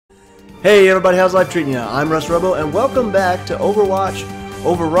Hey everybody, how's life treating you? I'm Russ Robo, and welcome back to Override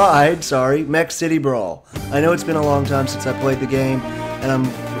Mech City Brawl. I know it's been a long time since I played the game, and I'm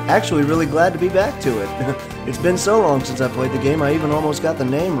actually really glad to be back to it. It's been so long since I played the game, I even almost got the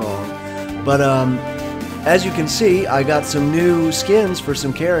name wrong. But as you can see, I got some new skins for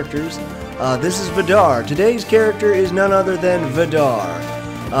some characters. This is Vidar. Today's character is none other than Vidar.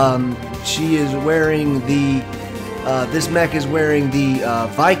 She is wearing the this mech is wearing the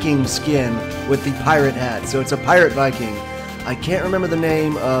Viking skin with the pirate hat, so it's a pirate Viking. I can't remember the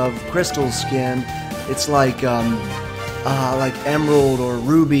name of Crystal's skin. It's like emerald or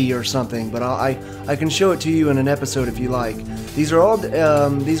ruby or something, but I can show it to you in an episode if you like. These are all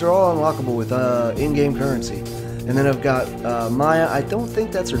unlockable with in-game currency. And then I've got Maya. I don't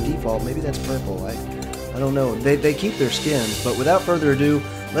think that's her default. Maybe that's purple. I don't know. They keep their skins, but without further ado,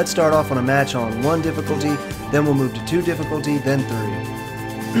 let's start off on a match on 1 difficulty, then we'll move to 2 difficulty, then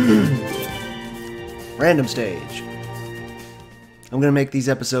 3. Random stage. I'm going to make these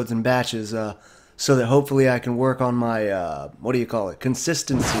episodes in batches so that hopefully I can work on my,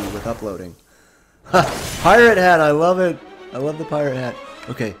 consistency with uploading. Pirate hat, I love it. I love the pirate hat.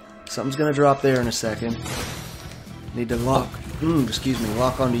 Okay, something's going to drop there in a second. Need to lock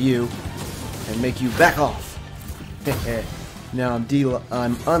onto you and make you back off. Now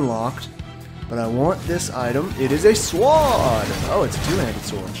I'm unlocked, but I want this item. It is a sword. Oh, it's a 2-handed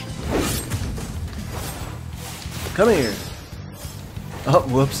sword. Come here. Oh,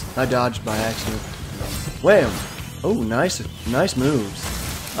 whoops! I dodged by accident. Wham! Oh, nice moves.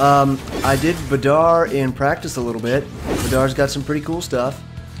 I did Vidar in practice a little bit. Vidar's got some pretty cool stuff.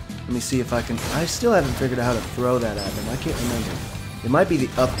 Let me see if I can. I still haven't figured out how to throw that at him. I can't remember. It might be the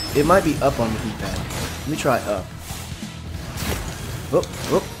up. It might be up on the D-pad. Let me try up.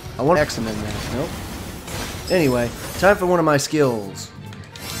 Oh, I want X and then that. Nope. Anyway, time for one of my skills.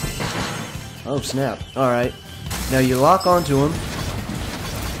 Oh, snap. Alright. Now you lock onto him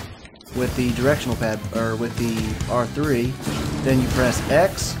with the directional pad, or with the R3. Then you press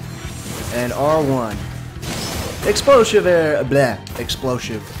X and R1. Explosive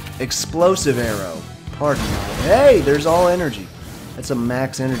arrow. Pardon me. Hey, there's all energy. That's a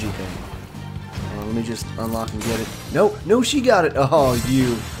max energy thing. Let me just unlock and get it. No, she got it. Oh,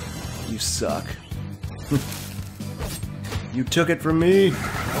 you suck. You took it from me.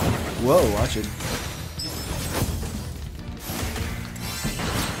 Whoa, watch it.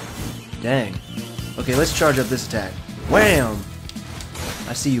 Dang. Okay, let's charge up this attack. Wham!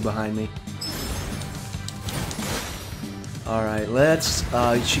 I see you behind me. Alright, let's...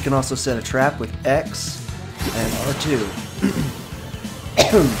 she can also set a trap with X and R2.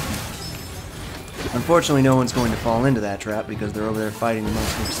 Unfortunately, no one's going to fall into that trap because they're over there fighting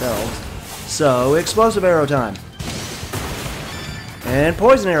amongst themselves. So, explosive arrow time. And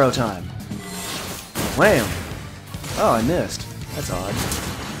poison arrow time. Wham! Oh, I missed. That's odd.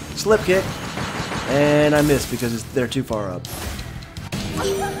 Slip kick. And I missed because they're too far up.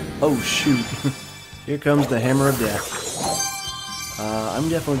 Oh, shoot. Here comes the hammer of death. I'm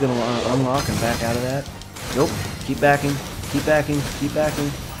definitely going to unlock and back out of that. Nope. Keep backing. Keep backing. Keep backing.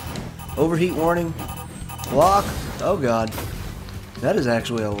 Overheat warning. Block. Oh god. That is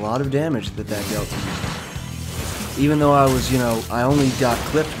actually a lot of damage that dealt to me. Even though I was, I only got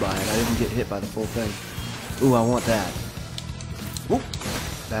clipped by it. I didn't get hit by the full thing. Ooh, I want that. Whoop.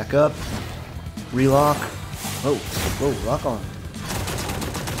 Back up. Relock. Oh. Whoa, lock on.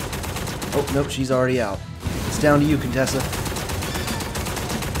 Oh, nope, she's already out. It's down to you, Contessa.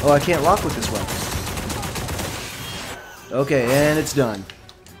 Oh, I can't lock with this weapon. Okay, and it's done.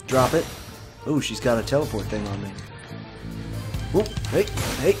 Drop it. Oh, she's got a teleport thing on me. Whoop. Hey.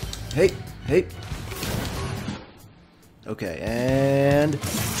 Okay, and...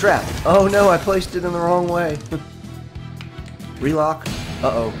 trap. Oh no, I placed it in the wrong way. Relock.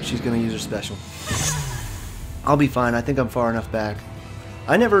 Uh-oh, she's gonna use her special. I'll be fine. I think I'm far enough back.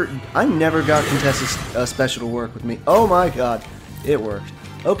 I never got Contessa's special to work with me. Oh my god. It worked.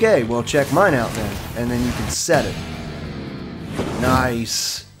 Okay, well check mine out then. And then you can set it.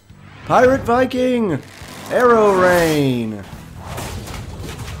 Nice. Pirate Viking! Arrow Rain!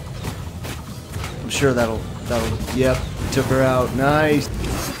 I'm sure that'll, yep, took her out. Nice.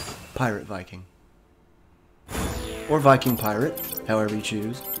 Pirate Viking. Or Viking Pirate, however you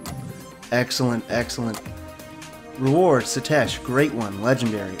choose. Excellent. Reward, Satesh, great one,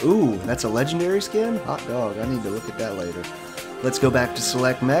 legendary. Ooh, that's a legendary skin? Hot dog, I need to look at that later. Let's go back to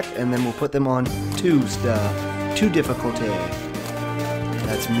select mech, and then we'll put them on 2 difficulty.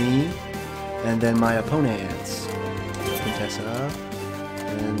 That's me, and then my opponents. Contessa,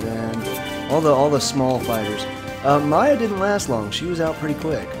 and then all the small fighters. Maya didn't last long. She was out pretty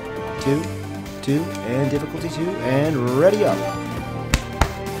quick. 2, 2, and difficulty 2, and ready up.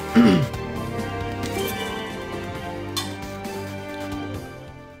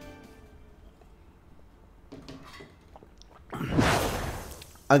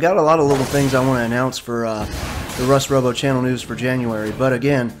 I got a lot of little things I want to announce for the Rust Robo channel news for January, but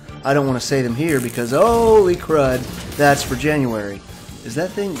again, I don't want to say them here because, holy crud, that's for January. Is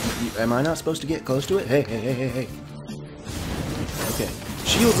that thing, am I not supposed to get close to it? Hey, hey, hey, hey, hey. Okay,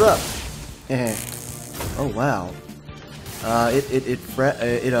 shields up. Hey. Oh, wow. It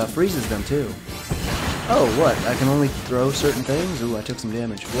freezes them too. Oh, what? I can only throw certain things? Ooh, I took some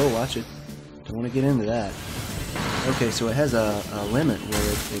damage. Whoa, watch it. Don't want to get into that. Okay, so it has a limit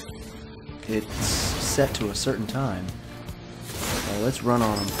where it's set to a certain time. Let's run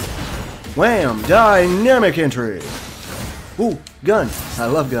on them. Wham! Dynamic entry! Ooh, gun! I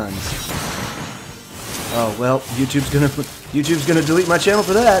love guns. Oh well, YouTube's gonna delete my channel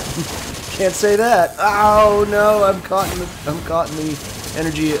for that. Can't say that. Oh no, I'm caught in the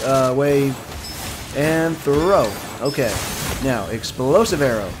energy wave and throw. Okay, now explosive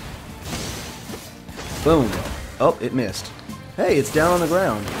arrow. Boom. Oh, it missed. Hey, it's down on the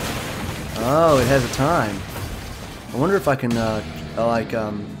ground. Oh, it has a time. I wonder if I can,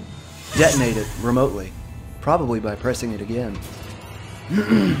 detonate it remotely. Probably by pressing it again.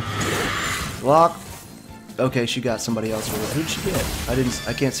 Lock. Okay, she got somebody else with it. Who'd she get?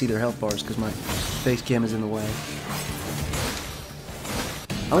 I can't see their health bars because my face cam is in the way.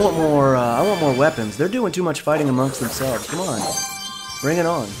 I want more weapons. They're doing too much fighting amongst themselves. Come on. Bring it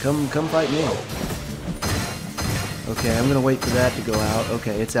on. Come fight me. Okay, I'm gonna wait for that to go out.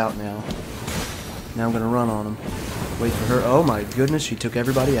 Okay, it's out now. Now I'm gonna run on him. Wait for her. Oh my goodness, she took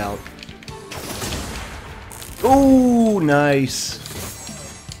everybody out. Ooh, nice.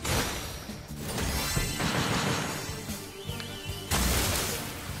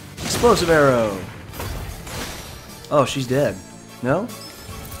 Explosive arrow. Oh, she's dead. No?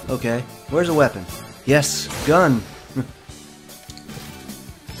 Okay. Where's a weapon? Yes, gun.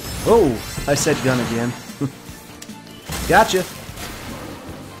 Oh, I said gun again. Gotcha.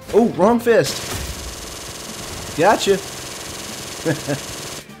 Oh, wrong fist. Gotcha.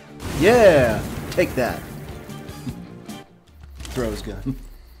 Yeah, take that. Throws gun.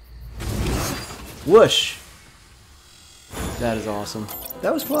 Whoosh. That is awesome.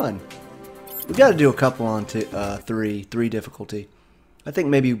 That was fun. We got to do a couple on three difficulty. I think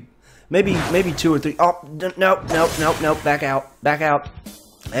maybe 2 or 3. Oh, nope. Back out.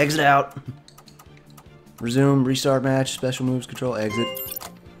 Exit out. Resume, restart match, special moves, control, exit.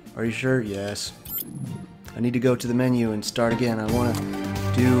 Are you sure? Yes. I need to go to the menu and start again. I want to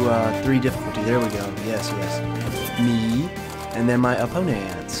do 3 difficulty. There we go. Yes. Me, and then my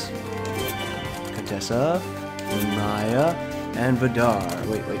opponents. Contessa, Maya, and Vidar.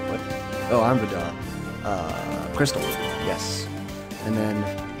 Wait, what? Oh, I'm Vidar. Crystal. Yes. And then,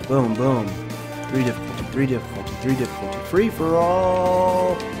 boom. 3 difficulty. Free for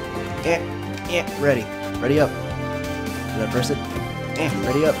all. Ready. Ready up. Did I press it?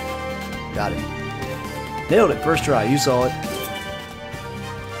 Ready up. Got it. Nailed it. First try. You saw it.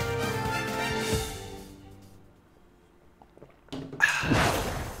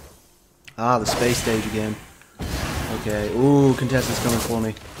 Ah, the space stage again. Okay. Ooh, Contessa's coming for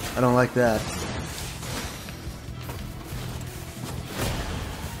me. I don't like that.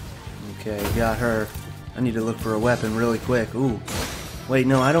 Okay, got her. I need to look for a weapon really quick. Ooh. Wait,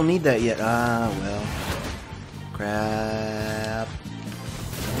 no, I don't need that yet. Ah, well. Crap.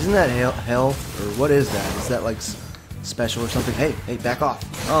 Isn't that health? Or what is that? Is that like special or something? Hey, back off.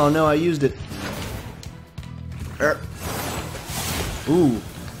 Oh no, I used it. Ooh.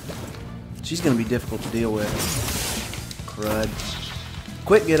 She's gonna be difficult to deal with. Crud.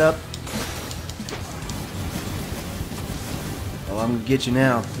 Quick, get up. Oh, I'm gonna get you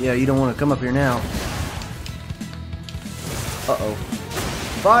now. Yeah, you don't want to come up here now. Uh-oh.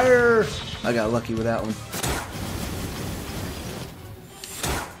 Fire! I got lucky with that one.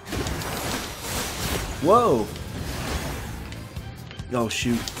 Whoa! Oh,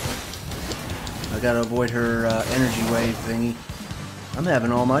 shoot. I gotta avoid her energy wave thingy. I'm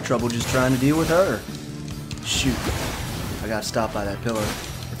having all my trouble just trying to deal with her. Shoot. I got stopped by that pillar.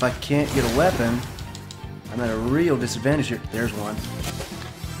 If I can't get a weapon, I'm at a real disadvantage here. There's one.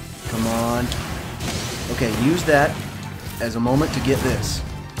 Come on. Okay, use that as a moment to get this.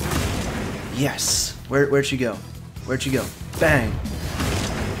 Yes. Where'd she go? Where'd she go? Bang.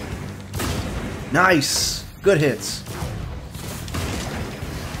 Nice. Good hits.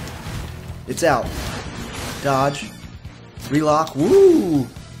 It's out. Dodge. Relock. Woo!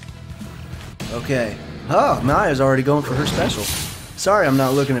 Okay. Oh, Maya's already going for her special. Sorry I'm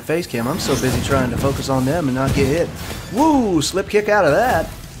not looking at face cam. I'm so busy trying to focus on them and not get hit. Woo! Slip kick out of that.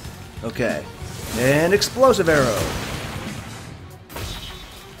 Okay. And explosive arrow.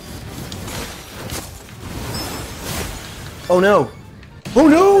 Oh no! Oh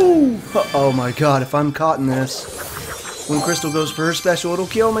no! Oh my god, if I'm caught in this. When Crystal goes for her special, it'll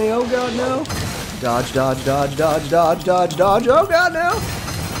kill me. Oh god, no. Dodge, dodge, dodge, dodge, dodge, dodge, dodge. Oh god, no.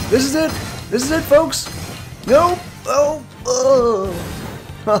 This is it. This is it, folks. No. Oh. Oh.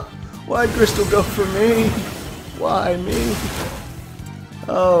 Why'd Crystal go for me? Why me?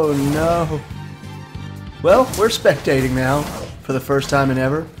 Oh no. Well, we're spectating now for the first time in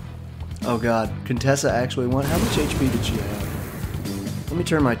ever. Oh god, Contessa actually won. How much HP did she have? Let me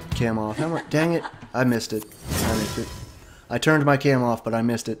turn my cam off. How much? Dang it. I missed it. I turned my cam off, but I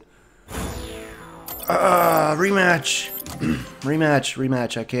missed it. Rematch.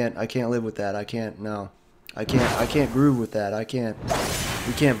 Rematch. I can't live with that. I can't, no. I can't groove with that. We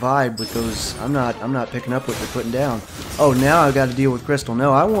can't vibe with those. I'm not picking up what you're putting down. Oh, now I've got to deal with Crystal.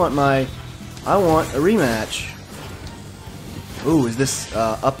 No, I want a rematch. Ooh, is this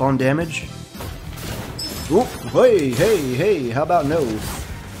up on damage? Ooh, hey, how about no?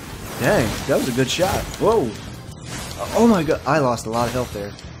 Dang, that was a good shot. Whoa. Oh my god, I lost a lot of health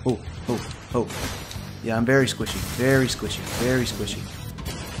there. Oh. Yeah, I'm very squishy. Very squishy.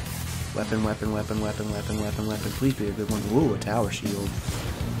 Weapon. Please be a good one. Ooh, a tower shield.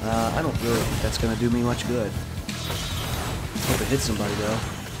 I don't really think that's going to do me much good. Hope it hits somebody, though.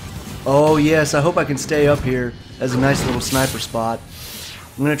 Oh, yes, I hope I can stay up here as a nice little sniper spot.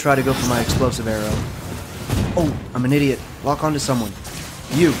 I'm going to try to go for my explosive arrow. Oh, I'm an idiot. Lock onto someone.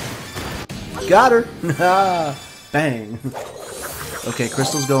 You. Got her. Bang. Okay,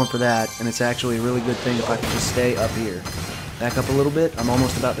 Crystal's going for that, and it's actually a really good thing if I can just stay up here. Back up a little bit. I'm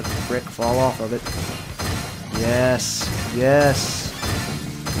almost about to fall off of it. Yes.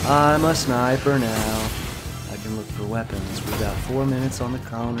 I'm a sniper now. I can look for weapons. We've got 4 minutes on the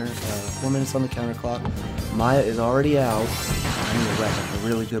counter. 4 minutes on the counter clock. Maya is already out. I need a weapon, a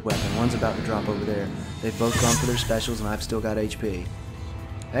really good weapon. One's about to drop over there. They've both gone for their specials, and I've still got HP.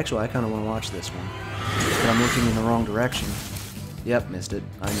 Actually, I kind of want to watch this one. But I'm looking in the wrong direction. Yep, missed it.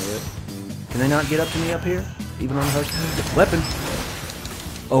 I knew it. Can they not get up to me up here? Even on the host? Weapon!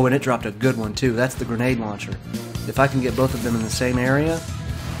 Oh, and it dropped a good one, too. That's the grenade launcher. If I can get both of them in the same area...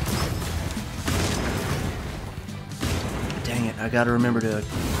 Dang it, I gotta remember to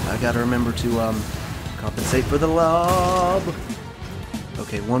compensate for the lob.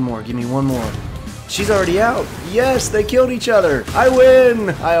 Okay, one more. Give me one more. She's already out. Yes, they killed each other. I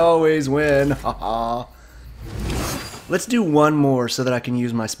win. I always win. Haha. Let's do one more so that I can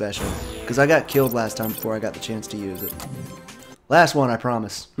use my special. Because I got killed last time before I got the chance to use it. Last one, I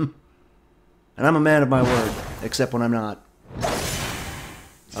promise. And I'm a man of my word. Except when I'm not.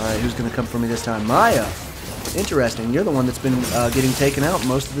 Alright, who's going to come for me this time? Maya! Interesting. You're the one that's been getting taken out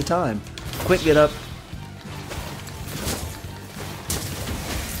most of the time. Quick, get up.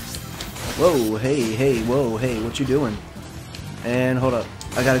 Whoa, hey, whoa, hey, what you doing? And hold up.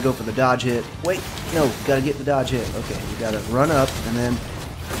 I gotta go for the dodge hit. Wait, no, gotta get the dodge hit. Okay, you gotta run up and then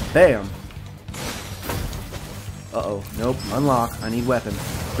bam. Uh-oh, nope, unlock. I need weapon.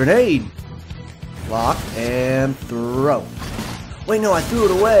 Grenade! Lock and throw. Wait, no, I threw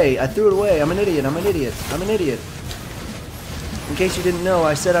it away. I'm an idiot. In case you didn't know,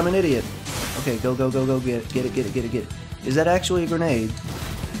 I said I'm an idiot. Okay, go, get it. Is that actually a grenade?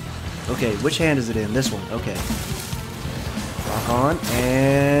 Okay, which hand is it in? This one, okay. Lock on,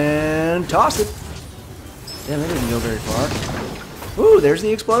 and toss it. Damn, that didn't go very far. Ooh, there's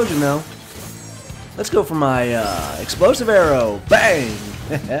the explosion, though. Let's go for my explosive arrow. Bang!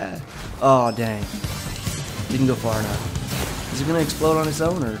 Oh, dang. Didn't go far enough. Is it going to explode on its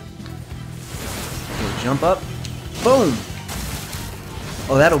own, or... Okay, jump up. Boom!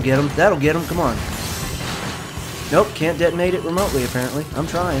 Oh, that'll get him. Come on. Nope, can't detonate it remotely, apparently. I'm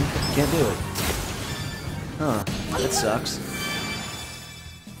trying. Can't do it. Huh. That sucks.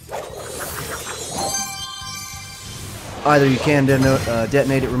 Either you can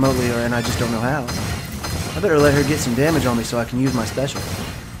detonate it remotely, and I just don't know how. I better let her get some damage on me so I can use my special.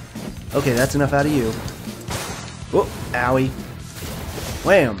 Okay, that's enough out of you. Whoop, owie.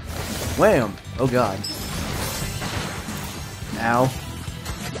 Wham! Wham! Oh god. Ow.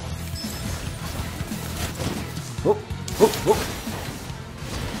 Whoop, whoop, whoop.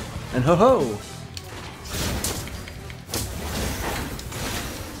 And ho-ho!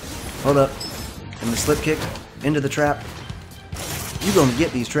 Hold up. And the slip kick into the trap. You gonna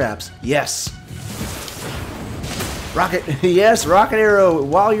get these traps. Yes! Rocket! Yes, rocket arrow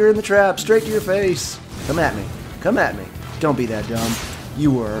while you're in the trap. Straight to your face. Come at me. Come at me. Don't be that dumb.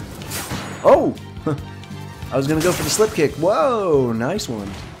 You were. Oh! I was gonna go for the slip kick. Whoa! Nice one.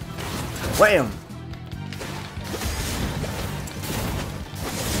 Wham!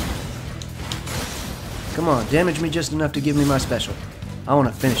 Come on, damage me just enough to give me my special. I want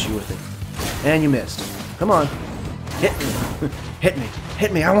to finish you with it. And you missed. Come on. Hit me. Hit me.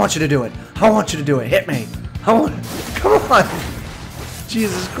 Hit me. I want you to do it. I want you to do it. Hit me. I want it. Come on.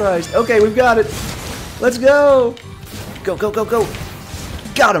 Jesus Christ. Okay, we've got it. Let's go. Go, go, go, go.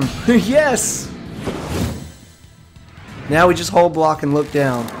 Got him. Yes. Now we just hold block and look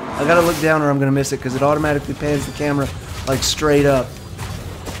down. I gotta look down or I'm gonna miss it because it automatically pans the camera like straight up.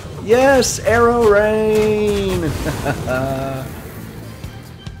 Yes, arrow rain.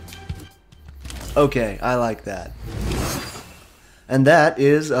 Okay, I like that. And that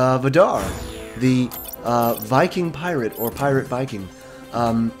is Vidar, the Viking pirate, or pirate Viking.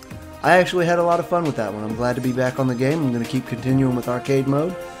 I actually had a lot of fun with that one. I'm glad to be back on the game. I'm going to keep continuing with arcade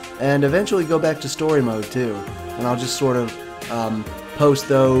mode, and eventually go back to story mode too. And I'll just sort of post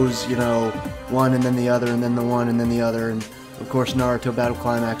those, you know, one and then the other, and then the one and then the other, and of course Naruto Battle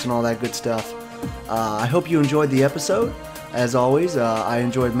Climax and all that good stuff. I hope you enjoyed the episode. As always, I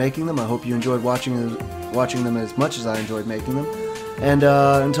enjoyed making them. I hope you enjoyed watching them as much as I enjoyed making them. And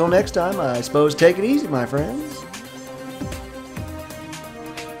until next time, I suppose take it easy, my friends.